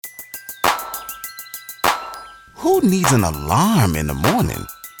Who needs an alarm in the morning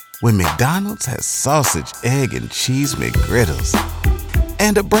when McDonald's has sausage, egg, and cheese McGriddles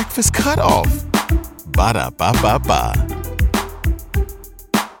and a breakfast cutoff? Ba-da-ba-ba-ba.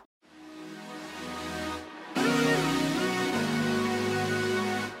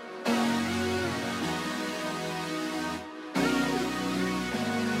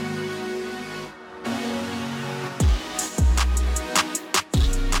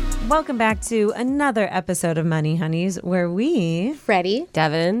 Welcome back to another episode of Money Honeys, where we, Freddie,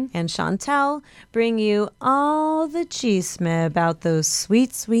 Devin, and Chantel, bring you all the chisme about those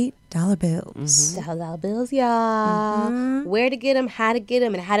sweet, sweet dollar bills. Dollar bills, y'all. Where to get them, how to get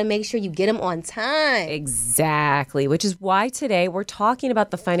them, and how to make sure you get them on time. exactly, which is why today we're talking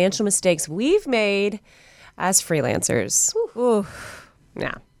about the financial mistakes we've made as freelancers. Ooh.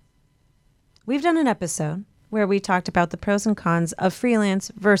 Yeah. We've done an episode where we talked about the pros and cons of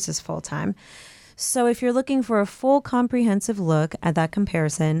freelance versus full-time. So if you're looking for a full comprehensive look at that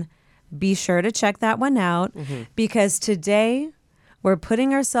comparison, be sure to check that one out because today we're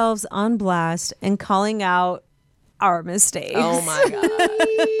putting ourselves on blast and calling out our mistakes. Oh my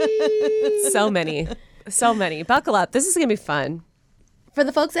God. So many. Buckle up. This is going to be fun. For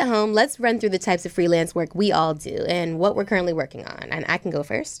the folks at home, let's run through the types of freelance work we all do and what we're currently working on. And I can go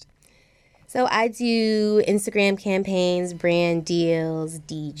first. So I do Instagram campaigns, brand deals,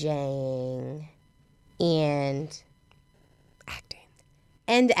 DJing, and acting.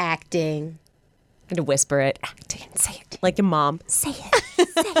 And to whisper it. Acting. Say it. Like your mom. Say it. Say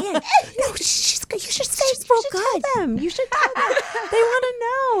it. No, you should say it. You should tell them. You should tell them. They want to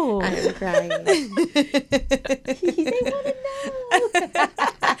know. I'm crying. They want to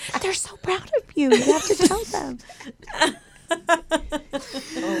know. They're so proud of you. You have to tell them.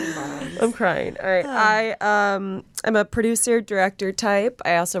 I'm crying. All right. I'm a producer, director type.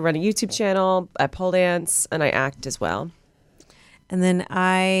 I also run a YouTube channel. I pole dance and I act as well. And then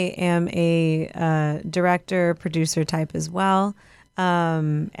I am a director, producer type as well.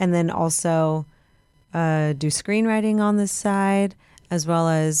 And then also do screenwriting on the side, as well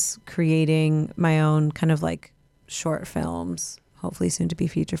as creating my own kind of like short films, hopefully soon to be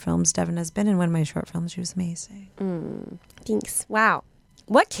feature films. Devin has been in one of my short films. She was amazing. Thanks. Wow.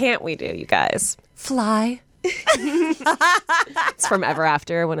 What can't we do, you guys? Fly. It's from Ever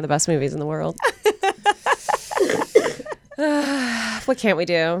After, one of the best movies in the world. What can't we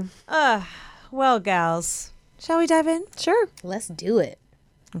do? Well, gals, shall we dive in? Sure. Let's do it.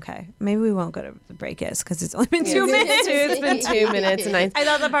 Okay. Maybe we won't go to the break yet because it's only been 2 minutes. It's been 2 minutes and I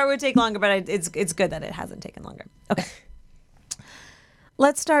thought that part would take longer, but it's good that it hasn't taken longer. Okay.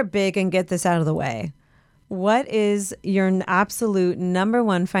 Let's start big and get this out of the way. What is your absolute number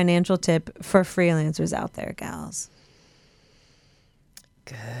one financial tip for freelancers out there, gals?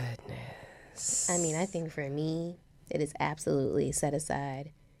 Goodness. I mean, I think for me, it is absolutely set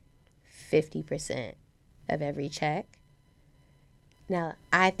aside 50% of every check. Now,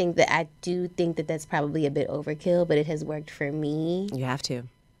 I do think that that's probably a bit overkill, but it has worked for me. You have to.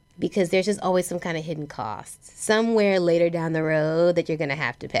 Because there's just always some kind of hidden costs somewhere later down the road that you're going to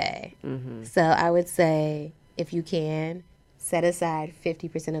have to pay. So I would say, if you can, set aside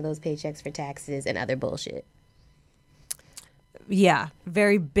 50% of those paychecks for taxes and other bullshit. Yeah,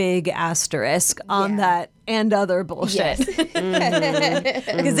 very big asterisk on that and other bullshit. Yes.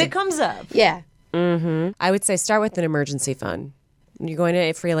 Because it comes up. Yeah. I would say start with an emergency fund. When you're going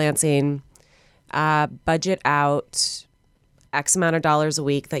to freelancing, budget out X amount of dollars a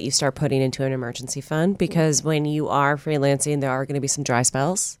week that you start putting into an emergency fund, because when you are freelancing, there are going to be some dry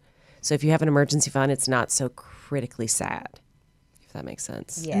spells. So if you have an emergency fund, it's not so critically sad, if that makes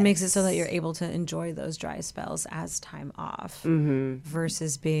sense. Yes. It makes it so that you're able to enjoy those dry spells as time off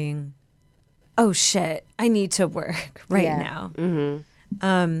versus being, oh shit, I need to work right now.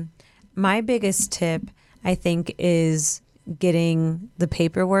 My biggest tip, I think, is getting the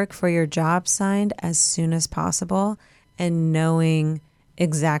paperwork for your job signed as soon as possible and knowing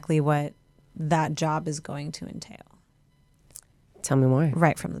exactly what that job is going to entail. Tell me more.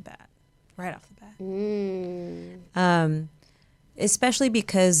 Right from the bat. Right off the bat. Especially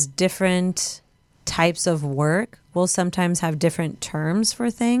because different types of work will sometimes have different terms for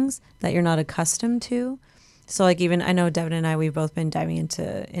things that you're not accustomed to. So like even, I know Devin and I, we've both been diving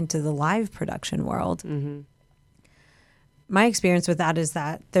into the live production world. My experience with that is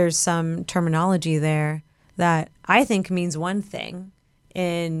that there's some terminology there that I think means one thing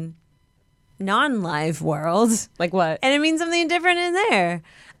in non-live world. Like what? And it means something different in there.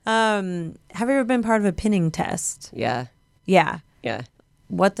 Have you ever been part of a pinning test? Yeah. Yeah. Yeah.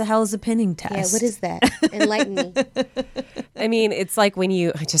 what the hell is a pinning test? Yeah, what is that? Enlighten me. I mean, it's like when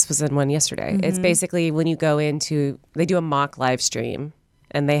I just was in one yesterday. It's basically when you go they do a mock live stream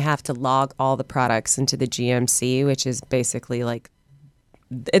and they have to log all the products into the GMC, which is basically like,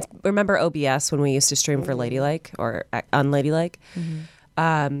 remember OBS when we used to stream for Ladylike or Unladylike?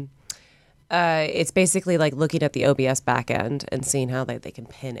 It's basically like looking at the OBS backend and seeing how they can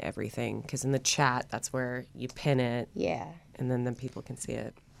pin everything. Because in the chat, that's where you pin it. Yeah. And then people can see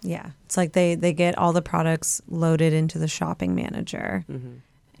it. Yeah. It's like they get all the products loaded into the shopping manager,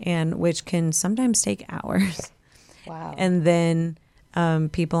 and which can sometimes take hours. Wow. And then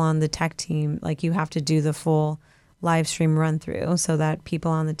people on the tech team, like you have to do the full live stream run through so that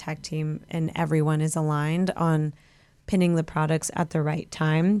people on the tech team and everyone is aligned on pinning the products at the right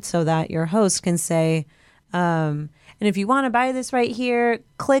time so that your host can say, and if you want to buy this right here,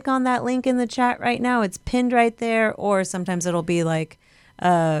 click on that link in the chat right now. It's pinned right there. Or sometimes it'll be like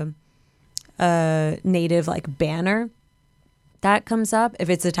a native like banner that comes up if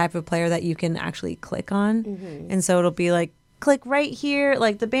it's the type of player that you can actually click on. And so it'll be like, click right here.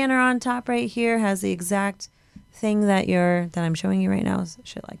 Like the banner on top right here has the exact thing that I'm showing you right now,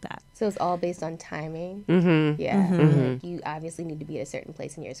 shit like that. So it's all based on timing. Yeah. Like you obviously need to be at a certain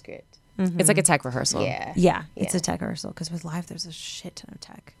place in your script. It's like a tech rehearsal. Yeah, it's a tech rehearsal because with live there's a shit ton of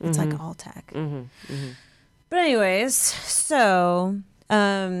tech. It's like all tech. But anyways, so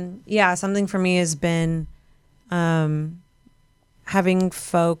something for me has been having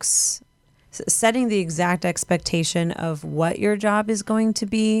folks setting the exact expectation of what your job is going to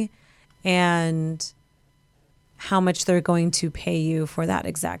be and how much they're going to pay you for that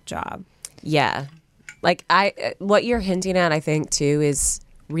exact job. Yeah. Like what you're hinting at, I think too, is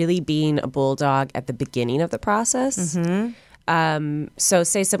really being a bulldog at the beginning of the process. So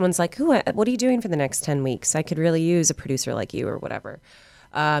say someone's like, what are you doing for the next 10 weeks? I could really use a producer like you or whatever.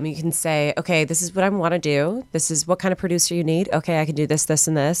 You can say, okay, this is what I want to do. This is what kind of producer you need. Okay, I can do this, this,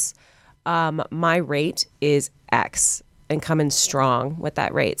 and this. My rate is X, and come in strong with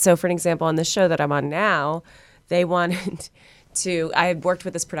that rate. So for an example, on the show that I'm on now, they wanted I had worked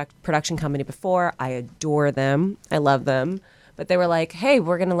with this production company before. I adore them. I love them. But they were like, hey,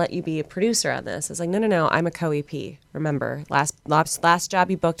 we're going to let you be a producer on this. I was like, no, I'm a co-EP. Remember, last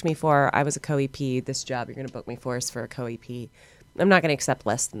job you booked me for, I was a co-EP. This job you're going to book me for is for a co-EP. I'm not going to accept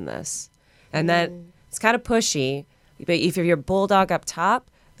less than this. And then it's kind of pushy. But if you're a bulldog up top,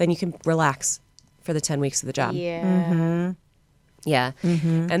 then you can relax for the 10 weeks of the job. Yeah. Yeah.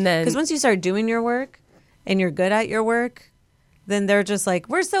 And then... Because once you start doing your work and you're good at your work, then they're just like,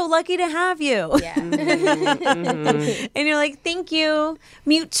 we're so lucky to have you. Yeah. And you're like, thank you,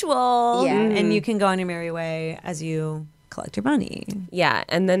 mutual. Yeah. And you can go on your merry way as you collect your money. Yeah.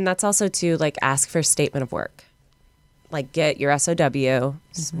 And then that's also to like ask for a statement of work. Like get your SOW,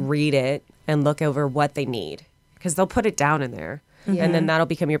 just read it, and look over what they need. Because they'll put it down in there. Yeah. And then that'll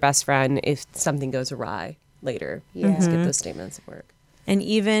become your best friend if something goes awry later. Yeah. Just get those statements of work. And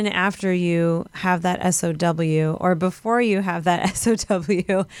even after you have that SOW or before you have that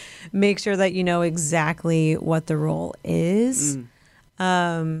SOW, make sure that you know exactly what the role is.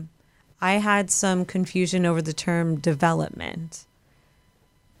 I had some confusion over the term development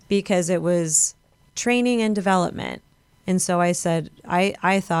because it was training and development. And so I said,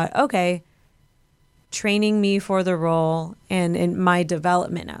 I thought, okay, training me for the role and in my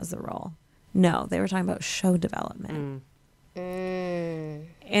development as the role. No, they were talking about show development.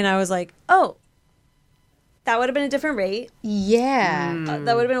 And I was like, oh, that would have been a different rate. Yeah.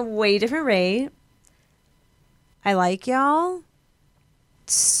 That would have been a way different rate. I like y'all.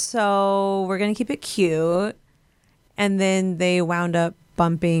 So we're going to keep it cute. And then they wound up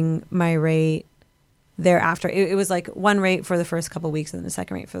bumping my rate thereafter. It was like one rate for the first couple of weeks and then the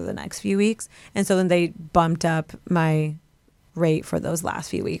second rate for the next few weeks. And so then they bumped up my rate for those last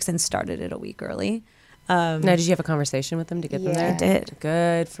few weeks and started it a week early. Now, did you have a conversation with them to get them there? I did.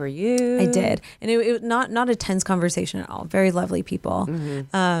 Good for you. I did. And it not a tense conversation at all. Very lovely people.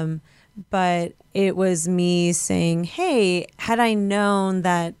 But it was me saying, hey, had I known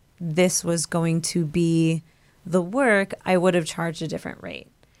that this was going to be the work, I would have charged a different rate.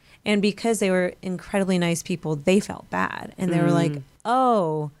 And because they were incredibly nice people, they felt bad. And they were like,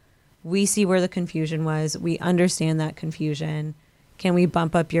 oh, we see where the confusion was. We understand that confusion. Can we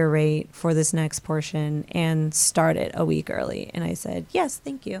bump up your rate for this next portion and start it a week early? And I said, yes,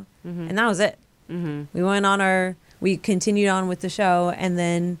 thank you. And that was it. We continued on with the show. And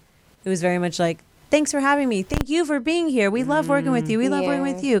then it was very much like, thanks for having me. Thank you for being here. We love working with you. We love working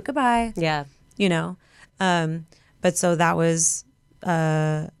with you. Goodbye. Yeah. You know? But so that was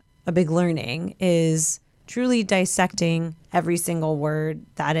a big learning is truly dissecting every single word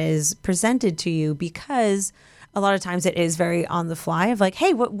that is presented to you, because a lot of times it is very on the fly of like,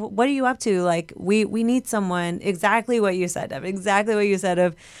 hey, what are you up to? Like, we need someone, exactly what you said, Deb, exactly what you said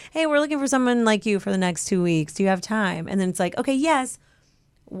of, hey, we're looking for someone like you for the next 2 weeks. Do you have time? And then it's like, okay, yes.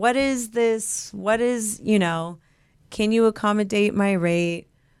 What is this? What is, can you accommodate my rate?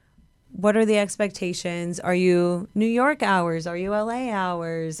 What are the expectations? Are you New York hours? Are you LA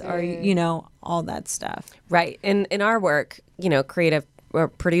hours? Are you, all that stuff. Right. And in our work, creative or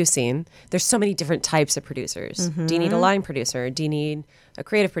producing, there's so many different types of producers. Do you need a line producer? Do you need a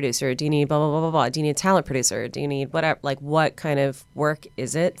creative producer? Do you need blah, blah, blah, blah, blah? Do you need a talent producer? Do you need whatever? Like, what kind of work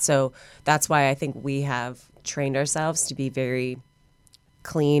is it? So that's why I think we have trained ourselves to be very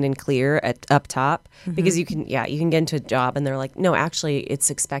clean and clear up top, because you can get into a job and they're like, no, actually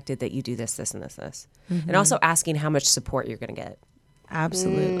it's expected that you do this, this, and this. And also asking how much support you're going to get.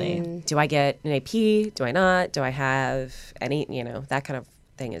 Absolutely. Do I get an AP? Do I not? Do I have any, that kind of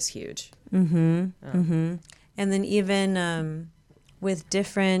thing is huge. And then even with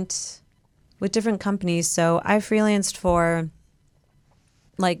different companies. So I freelanced for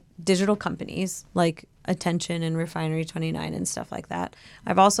like digital companies like Attention and Refinery 29 and stuff like that.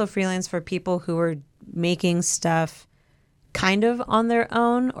 I've also freelanced for people who are making stuff kind of on their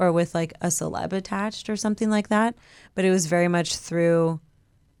own or with like a celeb attached or something like that. But it was very much through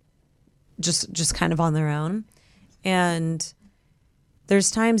just kind of on their own. And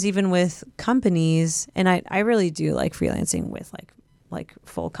there's times even with companies, and I really do like freelancing with like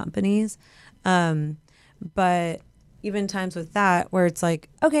full companies. But even times with that where it's like,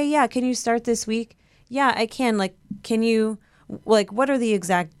 okay, yeah, can you start this week? Yeah, I can. Like, can you, like, what are the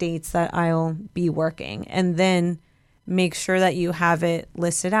exact dates that I'll be working? And then make sure that you have it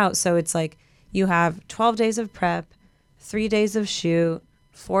listed out. So it's like you have 12 days of prep, 3 days of shoot,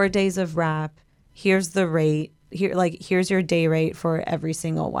 4 days of wrap. Here's the rate. Here's your day rate for every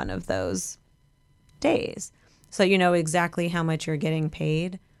single one of those days. So you know exactly how much you're getting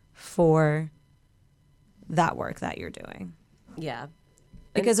paid for that work that you're doing. Yeah.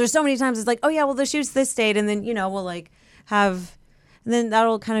 Because there's so many times it's like, oh yeah, well the shoot's this date, and then we'll like have, and then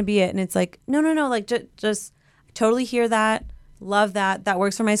that'll kind of be it. And it's like, no, like just totally hear that, love that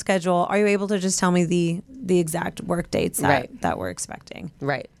works for my schedule. Are you able to just tell me the exact work dates that we're expecting?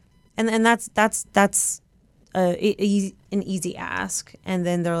 Right. And that's an easy ask. And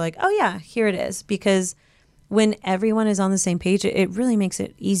then they're like, oh yeah, here it is. Because when everyone is on the same page, it really makes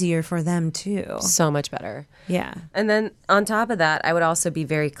it easier for them too. So much better. Yeah. And then on top of that, I would also be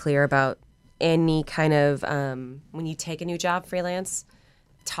very clear about any kind of, when you take a new job freelance,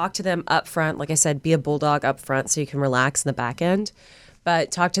 talk to them up front. Like I said, be a bulldog up front so you can relax in the back end. But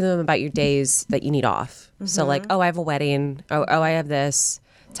talk to them about your days that you need off. Mm-hmm. So like, oh, I have a wedding. Oh, I have this.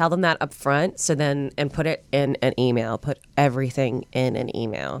 Tell them that up front. So then, and put it in an email. Put everything in an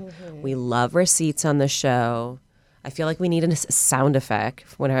email. Mm-hmm. We love receipts on the show. I feel like we need a sound effect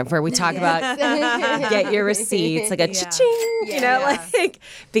whenever we talk about get your receipts, like a cha-ching, like,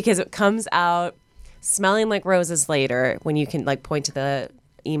 because it comes out smelling like roses later when you can like point to the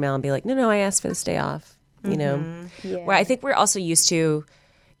email and be like, no, I asked for this day off, Where I think we're also used to,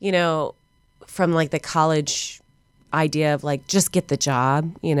 from like the college idea of like just get the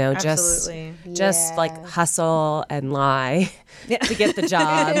job, just like hustle and lie to get the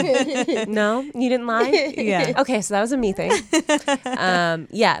job. No, you didn't lie. Yeah. Okay, so that was a me thing.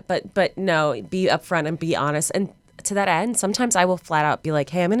 But no, be upfront and be honest. And to that end, sometimes I will flat out be like,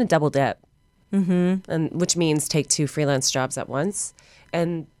 hey, I'm in a double dip, and which means take 2 freelance jobs at once,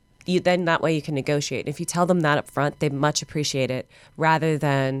 and then that way you can negotiate. If you tell them that up front, they much appreciate it rather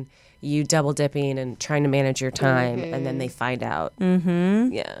than you double dipping and trying to manage your time and then they find out.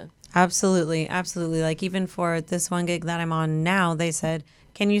 Mm-hmm. Yeah. Absolutely. Like even for this one gig that I'm on now, they said,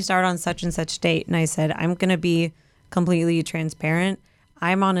 can you start on such and such date? And I said, I'm going to be completely transparent.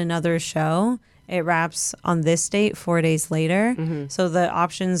 I'm on another show. It wraps on this date 4 days later. Mm-hmm. So the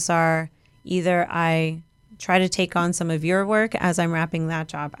options are either I try to take on some of your work as I'm wrapping that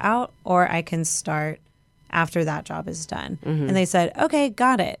job out, or I can start after that job is done. Mm-hmm. And they said, okay,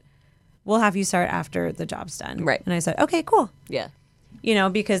 got it. We'll have you start after the job's done. Right. And I said, okay, cool. Yeah.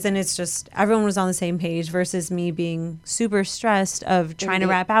 Because then it's just everyone was on the same page versus me being super stressed of trying to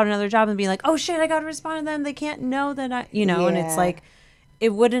wrap out another job and being like, oh shit, I got to respond to them. They can't know that and it's like, it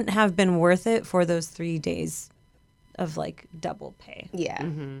wouldn't have been worth it for those 3 days of like double pay. Yeah.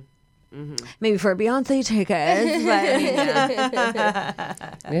 Mm-hmm. Mm-hmm. Maybe for Beyonce tickets,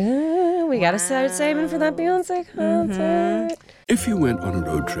 but we got to start saving for that Beyonce concert. If you went on a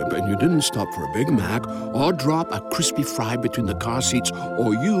road trip and you didn't stop for a Big Mac or drop a crispy fry between the car seats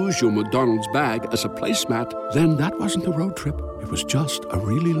or use your McDonald's bag as a placemat, then that wasn't a road trip. It was just a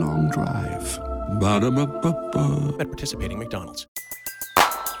really long drive. Ba-da-ba-ba-ba. At participating McDonald's.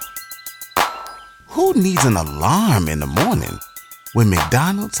 Who needs an alarm in the morning when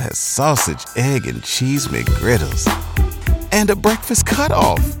McDonald's has sausage, egg, and cheese McGriddles and a breakfast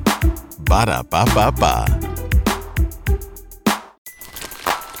cutoff? Ba-da-ba-ba-ba.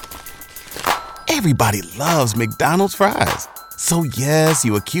 Everybody loves McDonald's fries. So yes,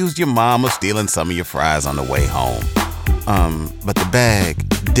 you accused your mom of stealing some of your fries on the way home. But the bag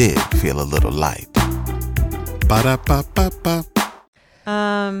did feel a little light. Ba-da-ba-ba-ba.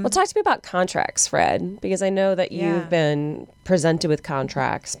 Well, talk to me about contracts, Fred, because I know that you've been presented with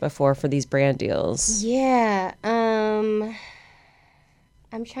contracts before for these brand deals. Yeah. I'm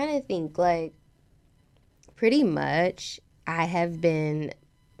trying to think, like, pretty much I have been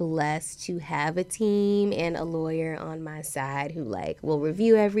blessed to have a team and a lawyer on my side who, like, will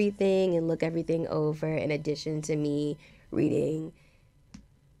review everything and look everything over, in addition to me reading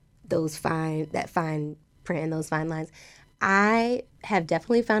that fine print and those fine lines. I have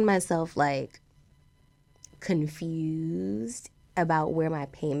definitely found myself, like, confused about where my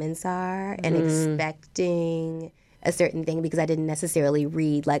payments are and expecting a certain thing because I didn't necessarily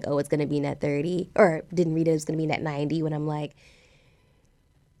read, like, oh, it's going to be net 30, or didn't read it was going to be net 90, when I'm like,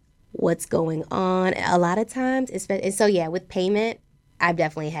 what's going on? A lot of times, and so yeah, with payment, I've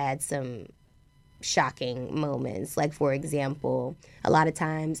definitely had some shocking moments. Like, for example, a lot of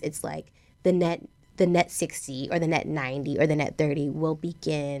times it's like the net 60 or the net 90 or the net 30 will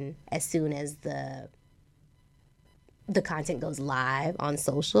begin as soon as the content goes live on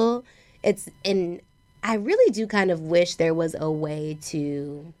social. And I really do kind of wish there was a way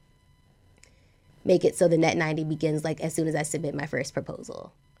to make it so the net 90 begins, like, as soon as I submit my first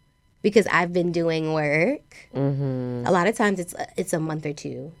proposal. Because I've been doing work. Mm-hmm. A lot of times it's a month or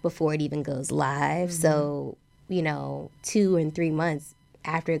two before it even goes live. Mm-hmm. So, 2 and 3 months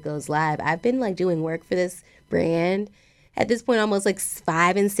after it goes live, I've been, like, doing work for this brand at this point almost like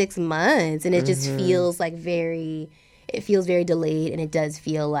 5 and 6 months, and it just feels like very delayed, and it does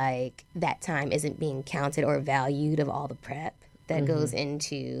feel like that time isn't being counted or valued of all the prep that goes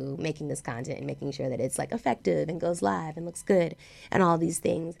into making this content and making sure that it's, like, effective and goes live and looks good and all these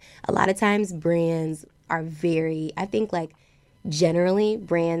things. A lot of times brands are I think, like, generally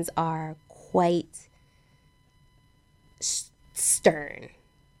brands are quite stern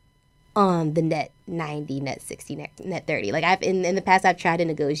on the net 90, net 60, net 30. Like, I've in the past, I've tried to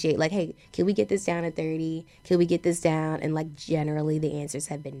negotiate, like, hey, can we get this down to 30? Can we get this down? And, like, generally the answers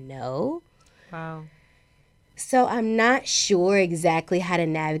have been no. Wow. So I'm not sure exactly how to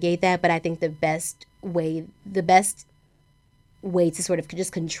navigate that, but I think the best way to sort of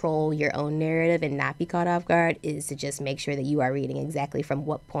just control your own narrative and not be caught off guard is to just make sure that you are reading exactly from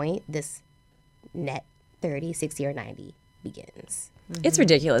what point this net 30, 60, or 90 begins. It's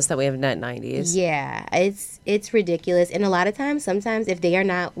ridiculous that we have net 90s. Yeah, it's ridiculous. And a lot of times, sometimes if they are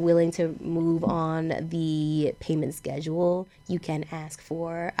not willing to move on the payment schedule, you can ask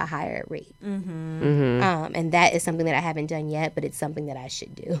for a higher rate. Mm-hmm. Mm-hmm. And that is something that I haven't done yet, but it's something that I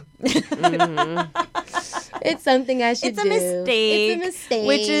should do. It's something I should do. It's a mistake.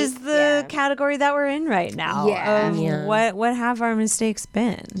 Which is the category that we're in right now. Yeah. What have our mistakes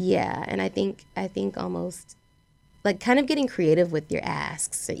been? Yeah, and I think almost, like, kind of getting creative with your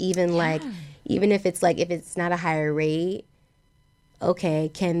asks. So even if it's like, if it's not a higher rate, okay,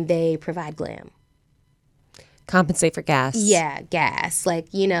 can they provide glam? Compensate for gas. Yeah, gas. Like,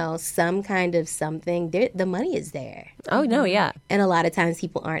 some kind of something. The money is there. Oh, no, yeah. And a lot of times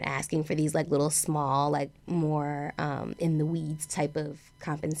people aren't asking for these, like, little small, like, more in the weeds type of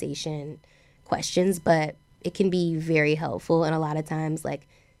compensation questions, but it can be very helpful. And a lot of times, like,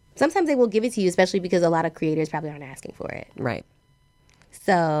 sometimes they will give it to you, especially because a lot of creators probably aren't asking for it. Right.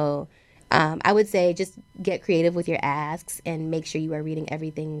 So I would say just get creative with your asks and make sure you are reading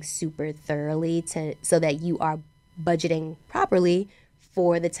everything super thoroughly so that you are budgeting properly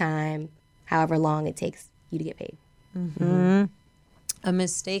for the time, however long it takes you to get paid. Mm-hmm. A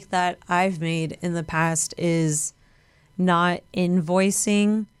mistake that I've made in the past is not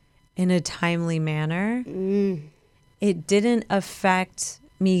invoicing in a timely manner. It didn't affect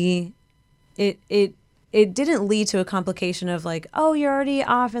me. It didn't lead to a complication of, like, oh, you're already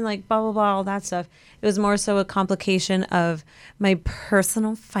off and, like, blah blah blah, all that stuff. It was more so a complication of my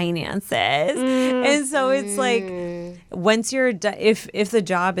personal finances. And so it's like, once you're if the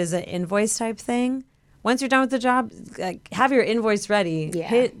job is an invoice type thing, once you're done with the job, like, have your invoice ready.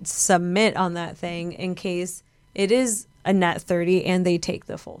 Hit submit on that thing in case it is a net 30 and they take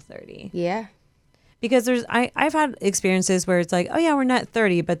the full 30. Yeah. Because I've had experiences where it's like, oh yeah, we're net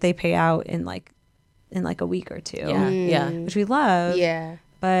 30, but they pay out in like a week or two. Yeah. Which we love. Yeah.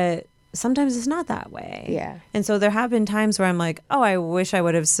 But sometimes it's not that way. Yeah. And so there have been times where I'm like, oh, I wish I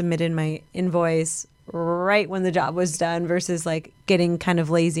would have submitted my invoice right when the job was done versus like getting kind of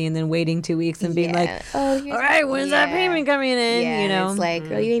lazy and then waiting 2 weeks and being like, all right, when's that payment coming in? Yeah, You know, it's like,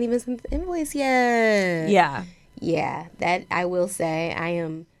 girl, you ain't even sent the invoice yet. yeah. Yeah, that I will say I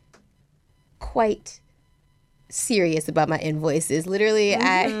am quite serious about my invoices. Literally,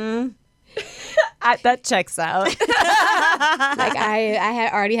 That checks out. I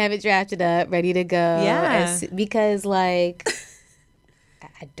already have it drafted up, ready to go. Yeah. Because like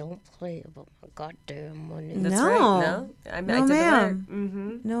I don't play about my goddamn money. That's No. right. No, I No, did the ma'am. work.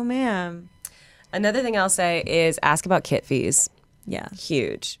 Mm-hmm. No, ma'am. Another thing I'll say is ask about kit fees. Yeah.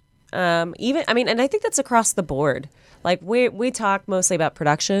 Huge. And I think that's across the board. Like we talk mostly about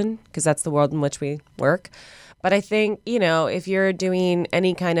production because that's the world in which we work. But I think, if you're doing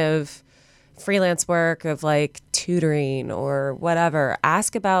any kind of freelance work of like tutoring or whatever,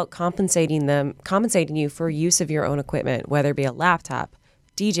 ask about compensating you for use of your own equipment, whether it be a laptop,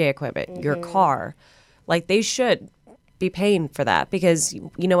 DJ equipment, your car. Like they should be paying for that because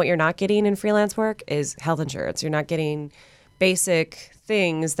you know what you're not getting in freelance work is health insurance. You're not getting basic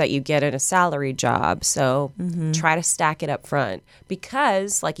things that you get in a salary job. So try to stack it up front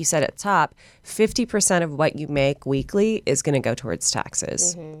because, like you said at the top, 50% of what you make weekly is going to go towards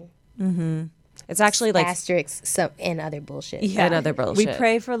taxes. It's actually like asterisks and other bullshit. Yeah. and other bullshit. We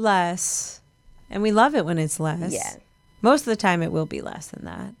pray for less and we love it when it's less. Yeah. Most of the time it will be less than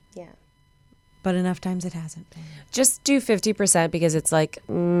that. Yeah. But enough times it hasn't been. Just do 50% because it's like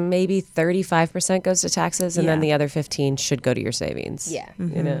maybe 35% goes to taxes and then Yeah. the other 15 should go to your savings. Yeah.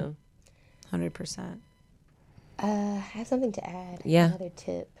 You know? 100%. I have something to add. Yeah. Another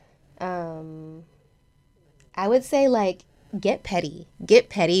tip. I would say like get petty. Get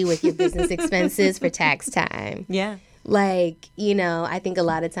petty with your business expenses for tax time. Yeah. Like, I think a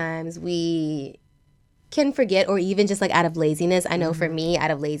lot of times we can forget, or even just like out of laziness. I know for me,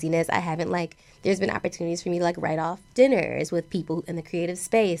 out of laziness, I haven't there's been opportunities for me to write off dinners with people in the creative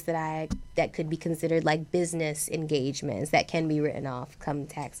space that could be considered like business engagements that can be written off come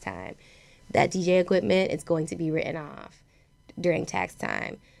tax time. That DJ equipment is going to be written off during tax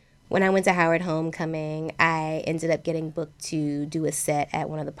time. When I went to Howard Homecoming, I ended up getting booked to do a set at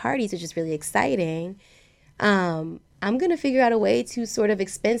one of the parties, which is really exciting. I'm going to figure out a way to sort of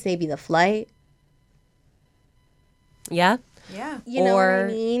expense maybe the flight. Yeah? Yeah. You know what I Or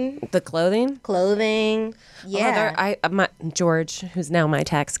mean? The clothing? Clothing. Yeah. George, who's now my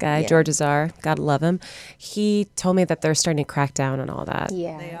tax guy, Yeah. George Azar, gotta love him. He told me that they're starting to crack down on all that,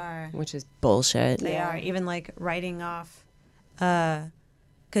 Yeah. They are. which is bullshit. They are. Even writing off,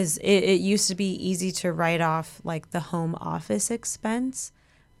 because it used to be easy to write off the home office expense.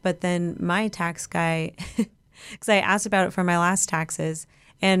 But then my tax guy, because I asked about it for my last taxes,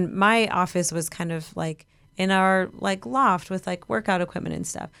 and my office was kind of in our loft with workout equipment and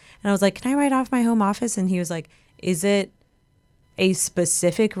stuff. And I was like, can I write off my home office? And he was like, is it a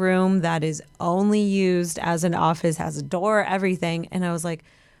specific room that is only used as an office, has a door, everything? And I was like,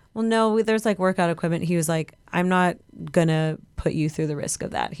 well, no, there's workout equipment. He was like, I'm not going to put you through the risk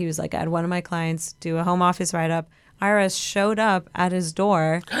of that. He was like, I had one of my clients do a home office write-up. IRS showed up at his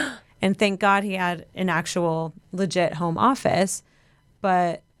door, and thank God he had an actual legit home office.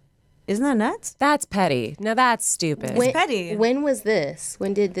 But isn't that nuts? That's petty. Now that's stupid. It's petty. When was this?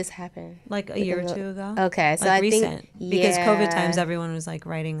 When did this happen? A year or two ago. Okay, so I recent. think Because COVID times, everyone was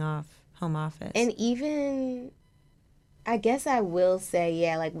writing off home office. And even, I guess I will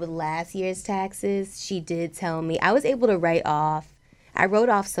say, with last year's taxes, she did tell me I was able to I wrote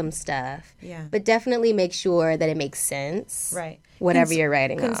off some stuff. Yeah. But definitely make sure that it makes sense. Right. Whatever you're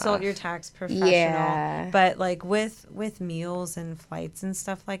writing Consult off. your tax professional. Yeah. But with meals and flights and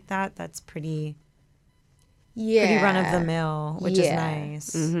stuff like that, that's pretty run of the mill, which is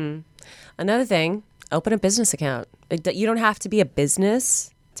nice. Another thing, open a business account. You don't have to be a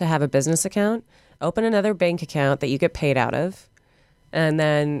business to have a business account. Open another bank account that you get paid out of, and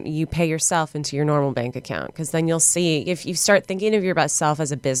then you pay yourself into your normal bank account. Because then you'll see, if you start thinking of yourself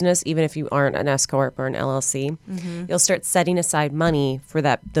as a business, even if you aren't an S corp or an LLC, you'll start setting aside money for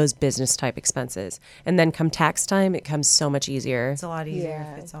those business type expenses. And then come tax time, it comes so much easier. It's a lot easier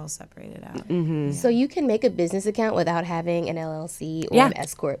if it's all separated out. So you can make a business account without having an LLC or Yeah. an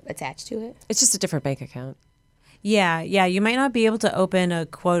S corp attached to it. It's just a different bank account. Yeah. You might not be able to open a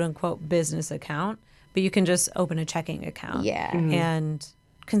quote unquote business account, but you can just open a checking account. Yeah. And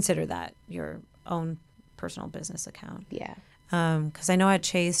consider that your own personal business account. Yeah. Because I know at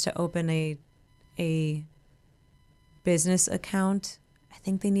Chase to open a business account, I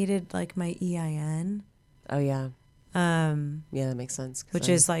think they needed like my EIN. Oh, yeah. Yeah, that makes sense. Which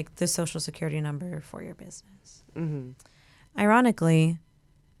is like the social security number for your business. Mm-hmm. Ironically,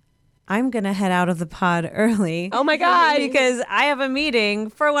 I'm going to head out of the pod early. Oh, my God. Because I have a meeting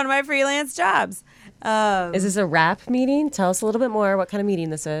for one of my freelance jobs. Is this a rap meeting? Tell us a little bit more what kind of meeting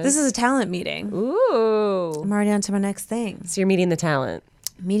this is. This is a talent meeting. Ooh. I'm already on to my next thing. So you're meeting the talent.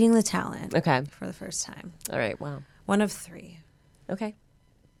 Meeting the talent. Okay. For the first time. All right. Wow. One of 3. Okay.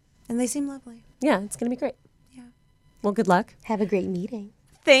 And they seem lovely. Yeah, it's going to be great. Yeah. Well, good luck. Have a great meeting.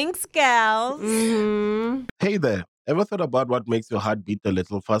 Thanks, gals. Mm-hmm. Hey there. Ever thought about what makes your heart beat a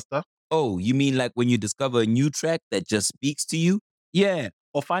little faster? Oh, you mean like when you discover a new track that just speaks to you? Yeah,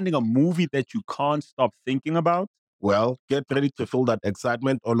 or finding a movie that you can't stop thinking about? Well, get ready to feel that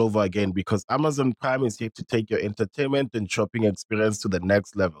excitement all over again because Amazon Prime is here to take your entertainment and shopping experience to the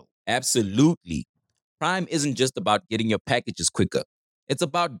next level. Absolutely. Prime isn't just about getting your packages quicker. It's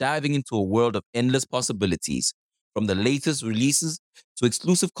about diving into a world of endless possibilities, from the latest releases to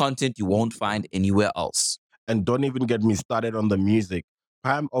exclusive content you won't find anywhere else. And don't even get me started on the music.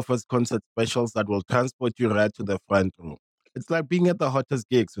 Prime offers concert specials that will transport you right to the front row. It's like being at the hottest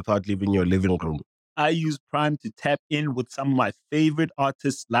gigs without leaving your living room. I use Prime to tap in with some of my favorite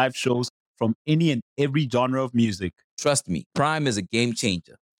artists' live shows from any and every genre of music. Trust me, Prime is a game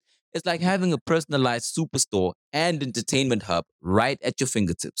changer. It's like having a personalized superstore and entertainment hub right at your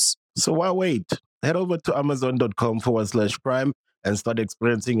fingertips. So why wait? Head over to amazon.com/Prime and start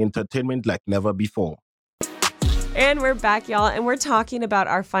experiencing entertainment like never before. And we're back, y'all, and we're talking about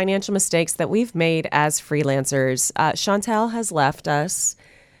our financial mistakes that we've made as freelancers. Chantel has left us.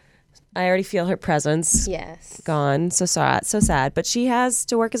 I already feel her presence. Yes. Gone. So sad. But she has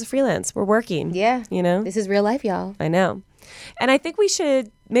to work as a freelance. We're working. Yeah. You know? This is real life, y'all. I know. And I think we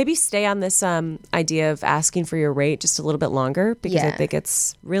should maybe stay on this idea of asking for your rate just a little bit longer because I think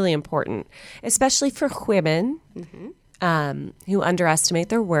it's really important, especially for women who underestimate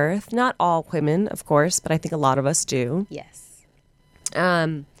their worth. Not all women, of course, but I think a lot of us do. Yes.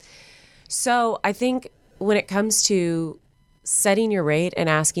 So I think when it comes to setting your rate and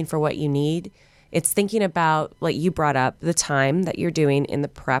asking for what you need, it's thinking about, like you brought up, the time that you're doing in the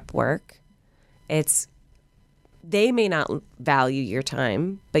prep work. They may not value your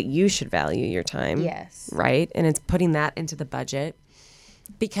time, but you should value your time. Yes. Right? And it's putting that into the budget.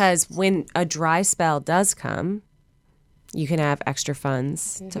 Because when a dry spell does come, you can have extra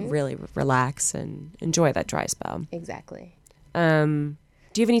funds to really relax and enjoy that dry spell. Exactly. Do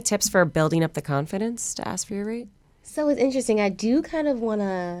you have any tips for building up the confidence to ask for your rate? So it's interesting. I do kind of want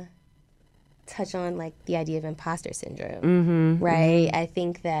to touch on like the idea of imposter syndrome, right? I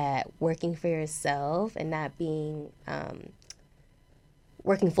think that working for yourself and not being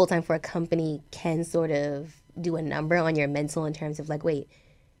working full time for a company can sort of do a number on your mental in terms of like, wait.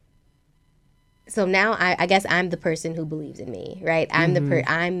 So now I guess I'm the person who believes in me, right? I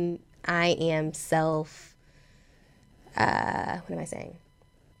am self. What am I saying?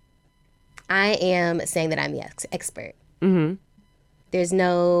 I am saying that I'm the expert. There's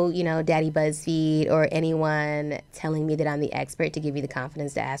no, Daddy BuzzFeed or anyone telling me that I'm the expert to give me the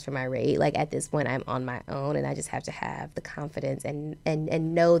confidence to ask for my rate. Like at this point, I'm on my own, and I just have to have the confidence and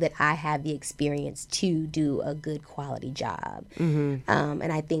know that I have the experience to do a good quality job. And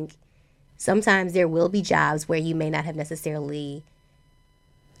I think sometimes there will be jobs where you may not have necessarily.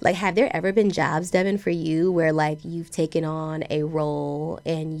 Like, have there ever been jobs, Devin, for you where, like, you've taken on a role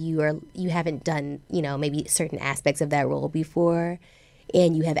and you haven't done, maybe certain aspects of that role before,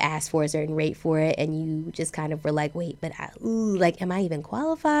 and you have asked for a certain rate for it, and you just kind of were like, wait, but am I even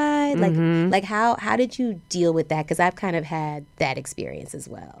qualified? Like how did you deal with that? Because I've kind of had that experience as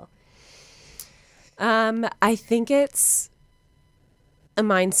well. I think it's a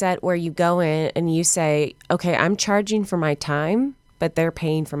mindset where you go in and you say, okay, I'm charging for my time, but they're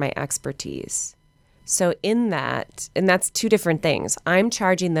paying for my expertise. So in that, and that's two different things. I'm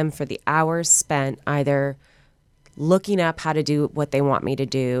charging them for the hours spent either looking up how to do what they want me to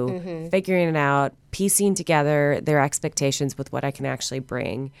do, figuring it out, piecing together their expectations with what I can actually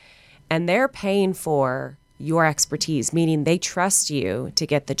bring. And they're paying for your expertise, meaning they trust you to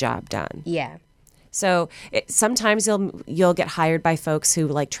get the job done. Yeah. So sometimes you'll get hired by folks who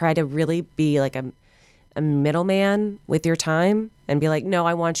like try to really be like a middleman with your time and be like, no,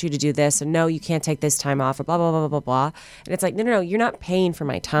 I want you to do this, and no, you can't take this time off, or blah, blah, blah, blah, blah, blah. And it's like, no, you're not paying for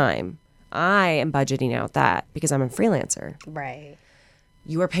my time. I am budgeting out that because I'm a freelancer. Right.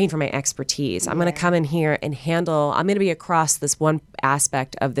 You are paying for my expertise. I'm going to come in here and I'm going to be across this one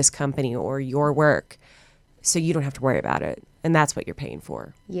aspect of this company or your work so you don't have to worry about it. And that's what you're paying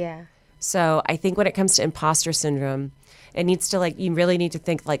for. Yeah. So I think when it comes to imposter syndrome, it needs to like, you really need to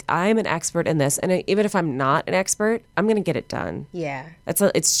think like, I'm an expert in this. And even if I'm not an expert, I'm going to get it done. Yeah.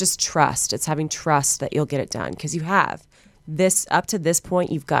 It's just trust. It's having trust that you'll get it done because you have this up to this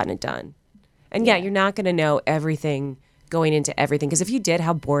point, you've gotten it done. And yeah, you're not going to know everything going into everything because if you did,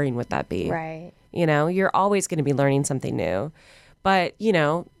 how boring would that be? Right. You know, you're always going to be learning something new. But, you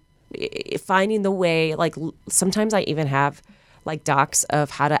know, finding the way, like sometimes I even have like docs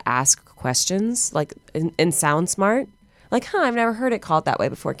of how to ask questions, like and sound smart. Like, I've never heard it called that way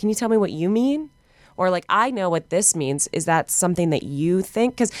before. Can you tell me what you mean? Or like, I know what this means. Is that something that you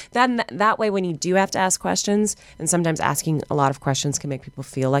think? Because then that way, when you do have to ask questions, and sometimes asking a lot of questions can make people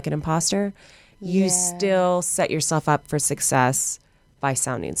feel like an imposter, you still set yourself up for success by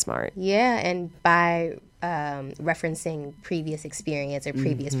sounding smart. Yeah, and by referencing previous experience or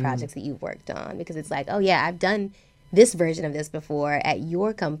previous projects that you've worked on. Because it's like, oh yeah, I've done this version of this before at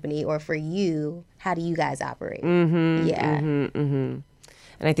your company or for you. How do you guys operate? And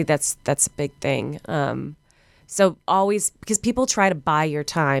I think that's a big thing. So always, because people try to buy your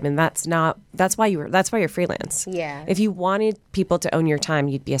time, and that's why you're freelance. Yeah. If you wanted people to own your time,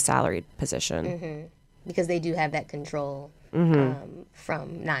 you'd be a salaried position. Because they do have that control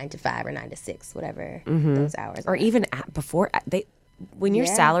from 9 to 5 or 9 to 6, whatever those hours Or are. even before when you're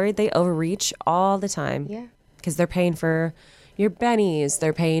salaried, they overreach all the time. Yeah. Because they're paying for your bennies,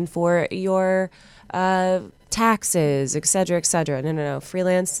 they're paying for your taxes, et cetera, et cetera. No.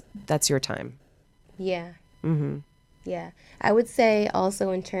 Freelance, that's your time. Yeah. Yeah. I would say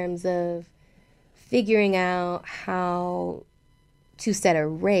also in terms of figuring out how to set a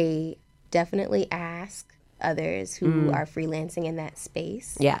rate, definitely ask others who are freelancing in that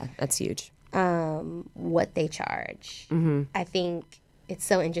space. Yeah, that's huge. What they charge. I think it's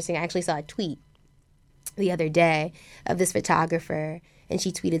so interesting. I actually saw a tweet the other day of this photographer, and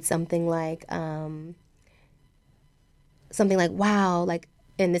she tweeted something like, wow, like,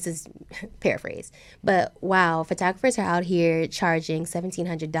 and this is paraphrase, but wow, photographers are out here charging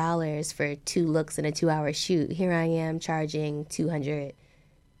 $1,700 for 2 looks in a 2-hour shoot. Here I am charging $200.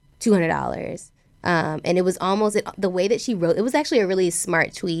 And it was almost the way that she wrote. It was actually a really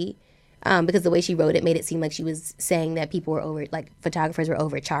smart tweet because the way she wrote it made it seem like she was saying that people were photographers were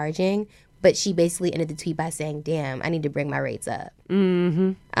overcharging. But she basically ended the tweet by saying, damn, I need to bring my rates up.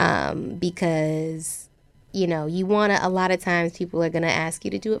 Because, you know, a lot of times people are going to ask you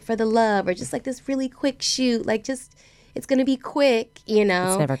to do it for the love or just like this really quick shoot. Like it's going to be quick, you know.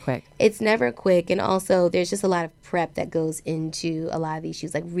 It's never quick. It's never quick. And also there's just a lot of prep that goes into a lot of these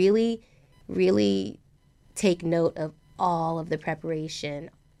shoots. Like really, really take note of all of the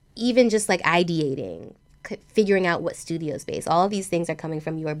preparation, even just like ideating. Figuring out what studio space. All of these things are coming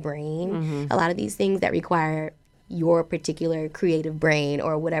from your brain. A lot of these things that require your particular creative brain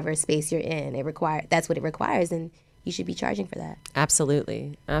or whatever space you're in. That's what it requires, and you should be charging for that.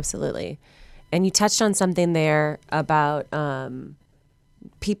 Absolutely. And you touched on something there about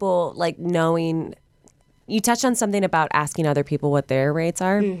people like knowing. You touched on something about asking other people what their rates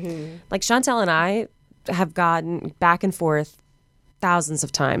are. Like Chantel and I have gotten back and forth thousands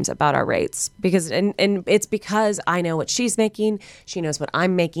of times about our rates because and it's because I know what she's making, she knows what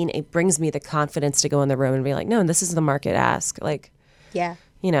I'm making. It brings me the confidence to go in the room and be like, no, this is the market ask. Like, yeah,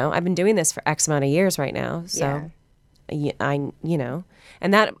 you know, I've been doing this for X amount of years right now, so I you know,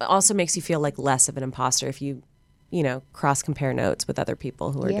 and that also makes you feel like less of an imposter if you cross compare notes with other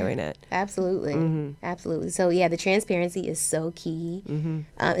people who are doing it. Absolutely. Absolutely. So yeah, the transparency is so key,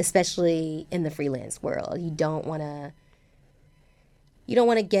 especially in the freelance world. You don't want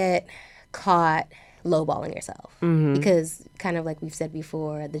to get caught lowballing yourself because kind of like we've said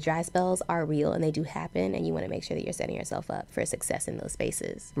before, the dry spells are real and they do happen, and you want to make sure that you're setting yourself up for success in those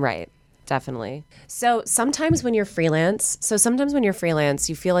spaces. Right. Definitely. So sometimes when you're freelance,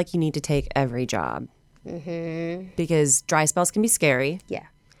 you feel like you need to take every job because dry spells can be scary. Yeah.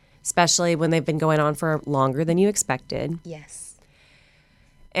 Especially when they've been going on for longer than you expected. Yes.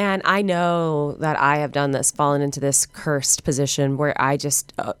 And I know that I have done this, fallen into this cursed position where I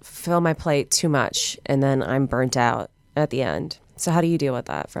just fill my plate too much and then I'm burnt out at the end. So how do you deal with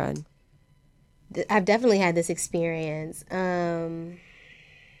that, Fred? I've definitely had this experience.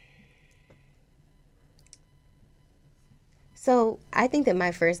 So I think that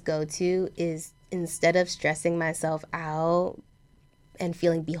my first go-to is, instead of stressing myself out and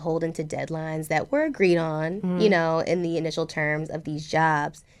feeling beholden to deadlines that were agreed on, in the initial terms of these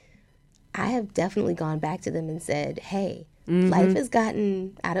jobs, I have definitely gone back to them and said, hey, life has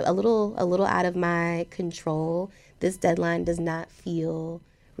gotten a little out of my control. This deadline does not feel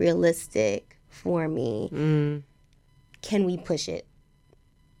realistic for me. Can we push it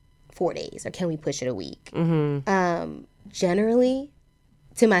 4 days, or can we push it a week? Generally,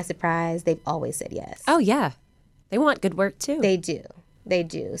 to my surprise, they've always said yes. Oh, yeah. They want good work, too. They do. They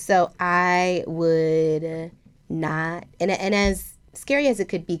do. So I would not, and as scary as it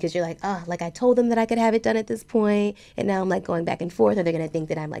could be, because you're like, oh, like I told them that I could have it done at this point, and now I'm like going back and forth. Are they going to think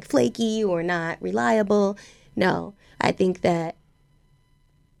that I'm like flaky or not reliable? No, I think that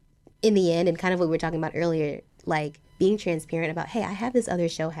in the end, and kind of what we were talking about earlier, like being transparent about, hey, I have this other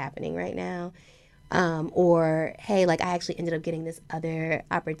show happening right now. Or, hey, like I actually ended up getting this other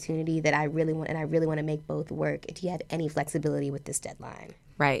opportunity that I really want, and I really want to make both work. Do you have any flexibility with this deadline?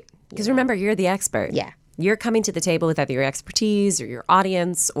 Right. Because remember, you're the expert. Yeah. You're coming to the table with either your expertise or your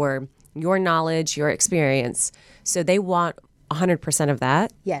audience or your knowledge, your experience. So they want 100% of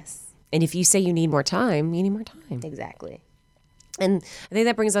that. Yes. And if you say you need more time, you need more time. Exactly. And I think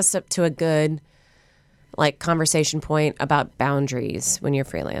that brings us up to a good like conversation point about boundaries when you're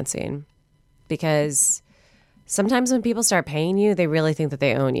freelancing. Because sometimes when people start paying you, they really think that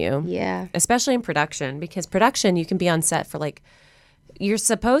they own you. Yeah. Especially in production, because production, you can be on set for like, you're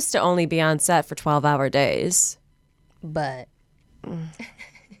supposed to only be on set for 12-hour days. But.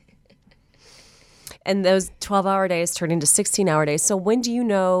 And those 12-hour days turn into 16-hour days. So when do you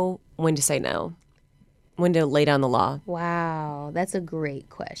know when to say no? When to lay down the law? Wow. That's a great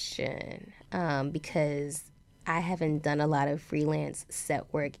question. Because I haven't done a lot of freelance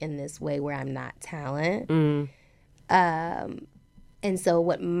set work in this way where I'm not talent. And so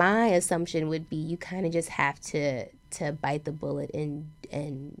what my assumption would be, you kind of just have to bite the bullet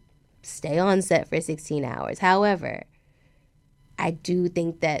and stay on set for 16 hours. However, I do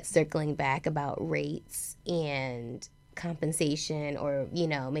think that circling back about rates and compensation, or, you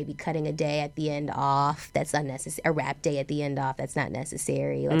know, maybe cutting a day at the end off that's unnecessary, a wrap day at the end off that's not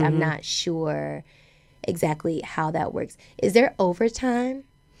necessary. Like, I'm not sure exactly how that works. Is there overtime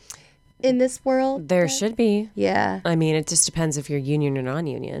in this world? There should be. Yeah. I mean, it just depends if you're union or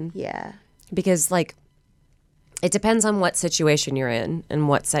non-union. Yeah. Because, like, it depends on what situation you're in and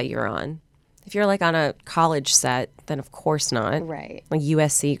what set you're on. If you're, like, on a college set, then of course not. Right. Like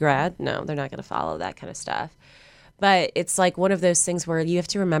USC grad, no, they're not going to follow that kind of stuff. But it's, like, one of those things where you have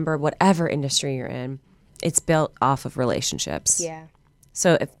to remember whatever industry you're in, it's built off of relationships. Yeah.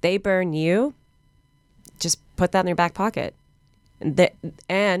 So if they burn you, just put that in your back pocket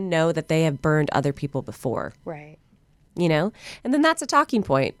and know that they have burned other people before. Right. You know, and then that's a talking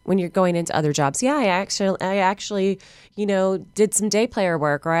point when you're going into other jobs. Yeah, I actually, you know, did some day player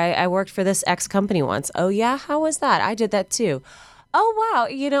work, or I worked for this X company once. Oh yeah, how was that? I did that too. Oh wow,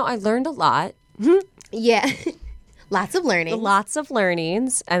 you know, I learned a lot. Yeah. Lots of learning. Lots of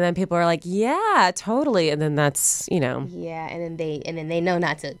learnings, and then people are like, "Yeah, totally," and then that's, you know, Yeah, and then they know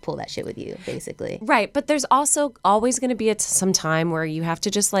not to pull that shit with you, basically. right. But there's also always going to be some time where you have to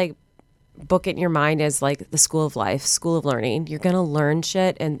just like book it in your mind as like the school of life, school of learning. You're going to learn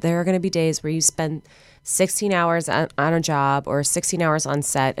shit, and there are going to be days where you spend 16 hours on a job or 16 hours on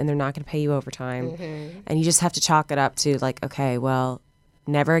set, and they're not going to pay you overtime, and you just have to chalk it up to like, okay, well,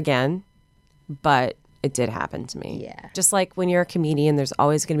 never again, but it did happen to me. Yeah. Just like when you're a comedian, there's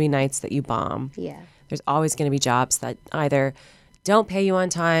always going to be nights that you bomb. Yeah. There's always going to be jobs that either don't pay you on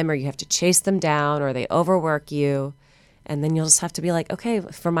time, or you have to chase them down, or they overwork you. And then you'll just have to be like, okay,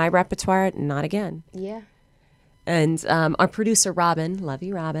 for my repertoire, not again. Yeah. And our producer, Robin, love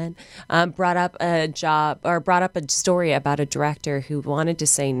you, Robin, brought up a story about a director who wanted to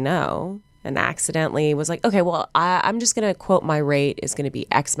say no and accidentally was like, okay, well, I'm just going to quote my rate is going to be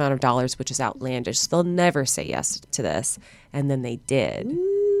X amount of dollars, which is outlandish. So they'll never say yes to this. And then they did.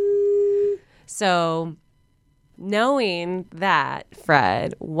 So knowing that,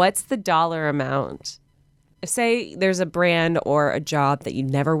 Fred, what's the dollar amount? Say there's a brand or a job that you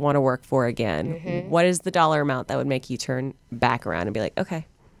never want to work for again. What is the dollar amount that would make you turn back around and be like, okay.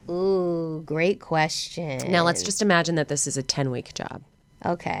 Ooh, great question. Now let's just imagine that this is a 10-week job.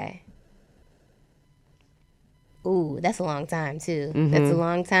 Okay. Ooh, that's a long time, too. That's a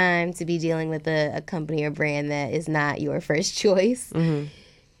long time to be dealing with a company or brand that is not your first choice.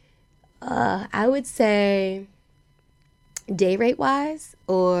 I would say day rate wise,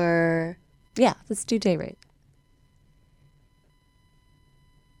 or... Yeah, let's do day rate.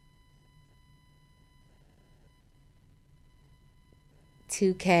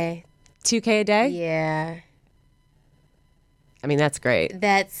 $2K. $2K a day? Yeah. I mean, that's great.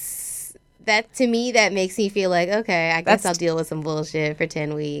 That to me, that makes me feel like, okay, I guess That's- I'll deal with some bullshit for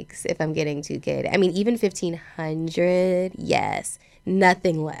 10 weeks if I'm getting $2K. I mean, even $1,500, yes.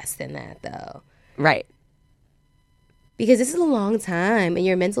 Nothing less than that, though. Right. Because this is a long time and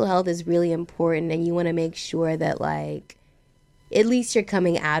your mental health is really important, and you want to make sure that like at least you're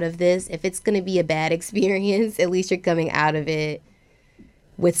coming out of this. If it's going to be a bad experience, at least you're coming out of it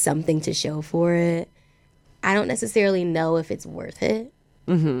with something to show for it. I don't necessarily know if it's worth it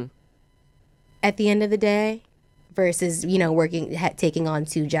at the end of the day versus, you know, taking on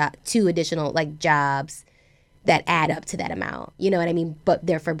two additional like jobs that add up to that amount. You know what I mean? But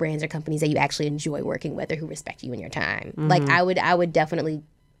they're for brands or companies that you actually enjoy working with or who respect you and your time. Like I would definitely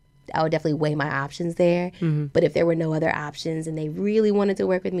weigh my options there. But if there were no other options and they really wanted to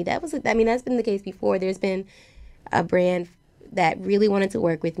work with me, that's been the case before. There's been a brand that really wanted to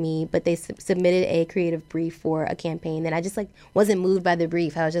work with me, but they submitted a creative brief for a campaign that I just like wasn't moved by the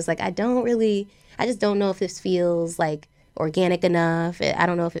brief. I was just like, I just don't know if this feels like organic enough. I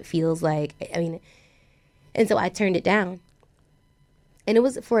don't know if it feels like, and so I turned it down. And it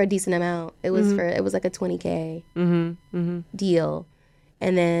was for a decent amount. It was it was like a $20K deal.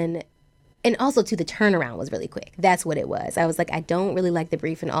 And also too, the turnaround was really quick. That's what it was. I was like, I don't really like the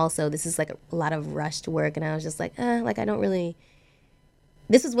brief, and also this is like a lot of rushed work, and I was just like, I don't really.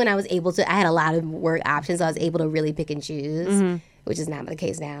 This was when I was able to. I had a lot of work options, so I was able to really pick and choose, which is not the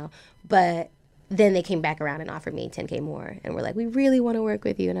case now. But then they came back around and offered me $10K more, and were like, we really want to work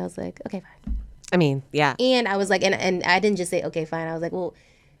with you, and I was like, okay, fine. I mean, yeah. And I was like, and I didn't just say okay, fine. I was like, well,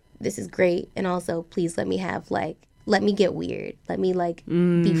 this is great, and also please let me get weird. Let me like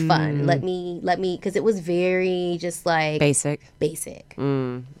be fun. Let me, because it was very just like basic.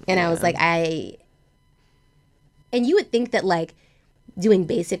 And I was like, and you would think that like doing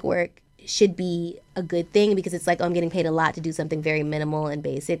basic work should be a good thing because it's like, oh, I'm getting paid a lot to do something very minimal and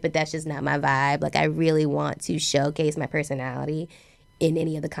basic, but that's just not my vibe. Like I really want to showcase my personality in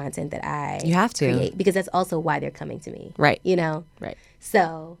any of the content that I create, because that's also why they're coming to me. Right. You know? Right.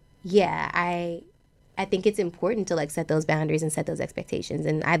 So yeah, I think it's important to like set those boundaries and set those expectations.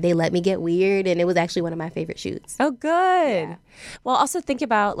 And they let me get weird, and it was actually one of my favorite shoots. Oh, good. Yeah. Well, also think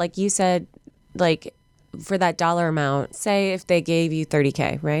about, like you said, like for that dollar amount, say if they gave you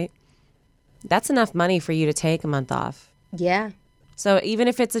 $30K, right? That's enough money for you to take a month off. Yeah. So even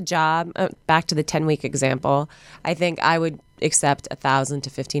if it's a job, back to the 10-week example, I think I would accept $1,000 to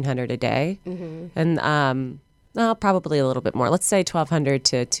 $1,500 a day. And probably a little bit more. Let's say $1,200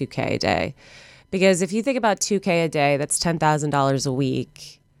 to $2K a day. Because if you think about $2K a day, that's $10,000 a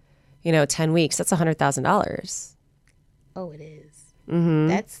week. 10 weeks, that's $100,000. Oh, it is.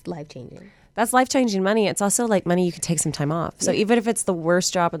 That's life-changing. That's life-changing money. It's also like money you can take some time off. So even if it's the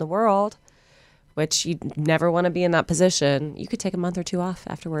worst job in the world, which you never want to be in that position, you could take a month or two off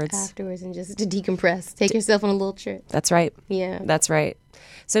afterwards. And just to decompress. Take yourself on a little trip. That's right. Yeah. That's right.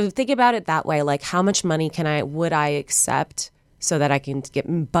 So think about it that way. Like, how much money would I accept so that I can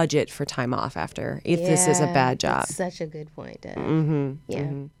get budget for time off after if this is a bad job? That's such a good point, Deb.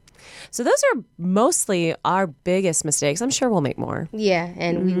 Yeah. So those are mostly our biggest mistakes. I'm sure we'll make more. Yeah,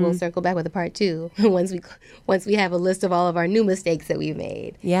 and we will circle back with a part 2 once we have a list of all of our new mistakes that we've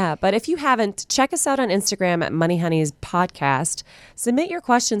made. Yeah, but if you haven't, check us out on Instagram at Money Honey's Podcast. Submit your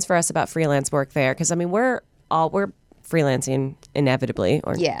questions for us about freelance work there, because we're freelancing inevitably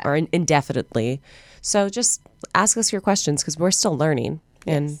or indefinitely. So just ask us your questions, because we're still learning,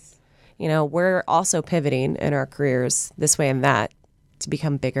 and we're also pivoting in our careers this way and that to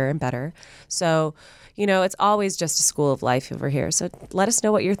become bigger and better. So, it's always just a school of life over here. So let us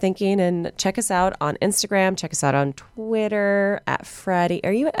know what you're thinking, and check us out on Instagram. Check us out on Twitter at Freddie.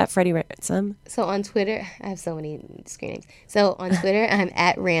 Are you at Freddie Ransom? So on Twitter, I have so many screen names. So on Twitter, I'm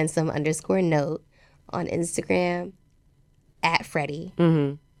at ransom_note. On Instagram, at Freddie.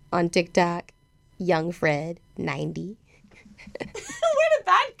 On TikTok, Young Fred 90. Where did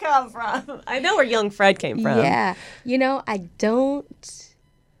that come from? I know where Young Fred came from. Yeah.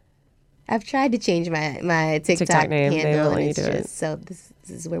 I've tried to change my TikTok name handle, and it's just, so this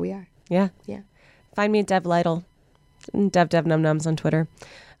is where we are. Yeah. Yeah. Find me at Dev Lytle. Dev Num Nums on Twitter.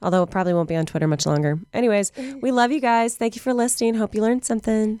 Although it probably won't be on Twitter much longer. Anyways, we love you guys. Thank you for listening. Hope you learned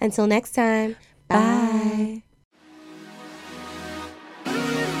something. Until next time. Bye.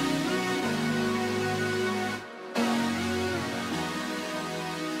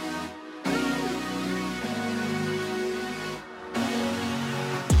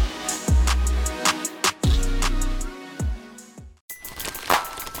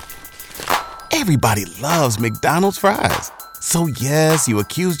 Everybody loves McDonald's fries. So yes, you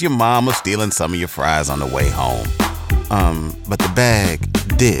accused your mom of stealing some of your fries on the way home. But the bag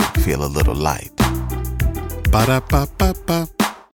did feel a little light. Ba-da-ba-ba-ba.